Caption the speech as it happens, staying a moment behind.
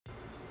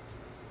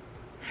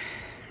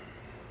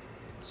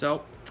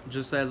So,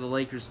 just as the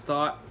Lakers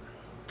thought,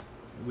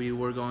 we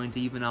were going to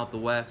even out the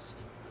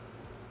West.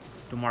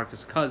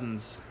 DeMarcus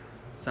Cousins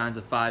signs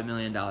a $5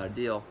 million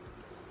deal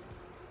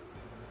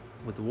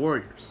with the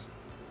Warriors.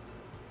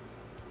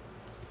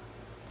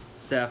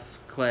 Steph,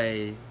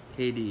 Clay,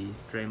 KD,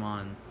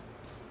 Draymond,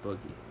 Boogie.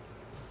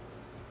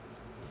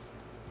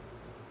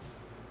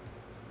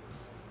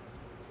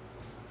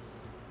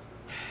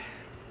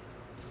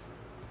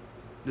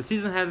 The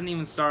season hasn't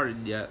even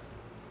started yet.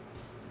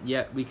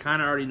 Yet we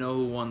kind of already know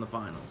who won the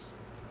finals.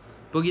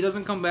 Boogie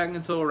doesn't come back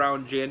until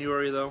around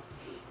January, though.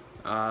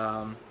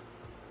 Man,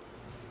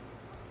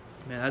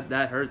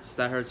 that hurts.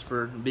 That hurts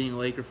for being a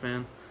Laker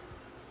fan.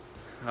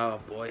 Oh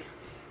boy.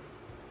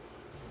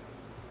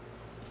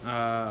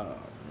 Yeah,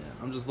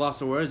 I'm just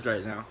lost of words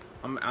right now.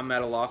 I'm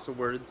at a loss of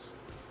words.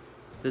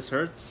 This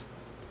hurts.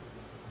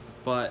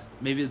 But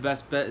maybe the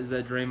best bet is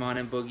that Draymond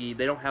and Boogie,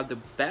 they don't have the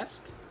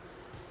best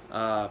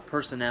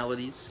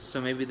personalities,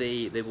 so maybe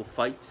they will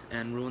fight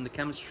and ruin the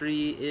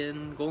chemistry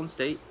in Golden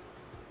State,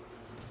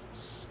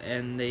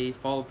 and they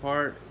fall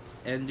apart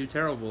and do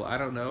terrible. I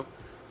don't know.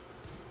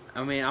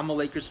 I mean, I'm a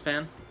Lakers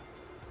fan,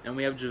 and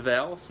we have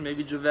JaVale, so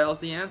maybe JaVale's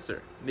the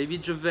answer. Maybe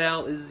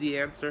JaVale is the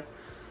answer.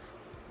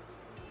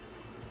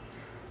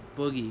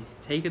 Boogie,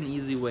 take an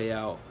easy way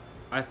out.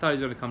 I thought he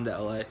was going to come to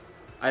LA.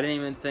 I didn't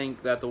even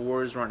think that the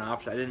Warriors were an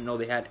option. I didn't know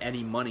they had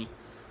any money.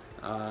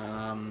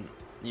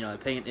 You know, they're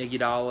paying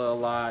Iguodala a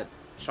lot,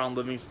 Sean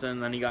Livingston,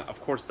 then you got,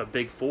 of course, the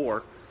big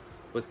four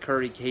with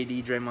Curry,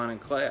 KD, Draymond,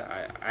 and Clay.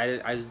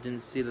 I just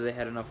didn't see that they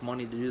had enough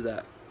money to do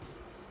that.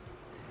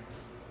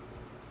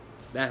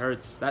 That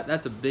hurts.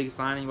 That's a big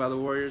signing by the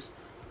Warriors.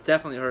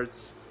 Definitely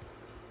hurts.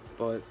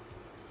 But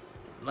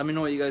let me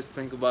know what you guys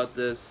think about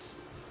this.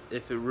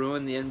 If it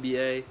ruined the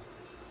NBA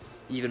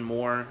even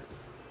more.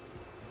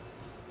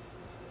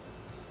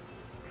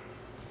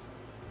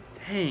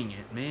 Dang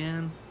it,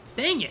 man.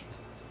 Dang it.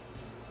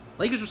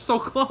 Lakers were so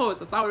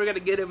close. I thought we were going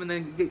to get him and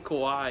then get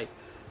Kawhi.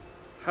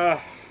 Let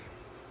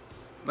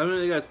me know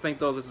what you guys think,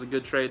 though, if this is a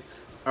good trade.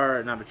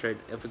 Or, not a trade.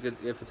 If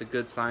it's a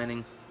good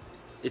signing.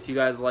 If you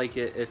guys like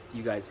it. If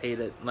you guys hate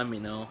it. Let me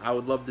know. I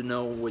would love to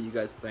know what you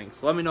guys think.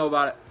 So let me know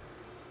about it.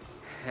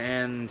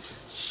 And,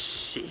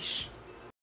 sheesh.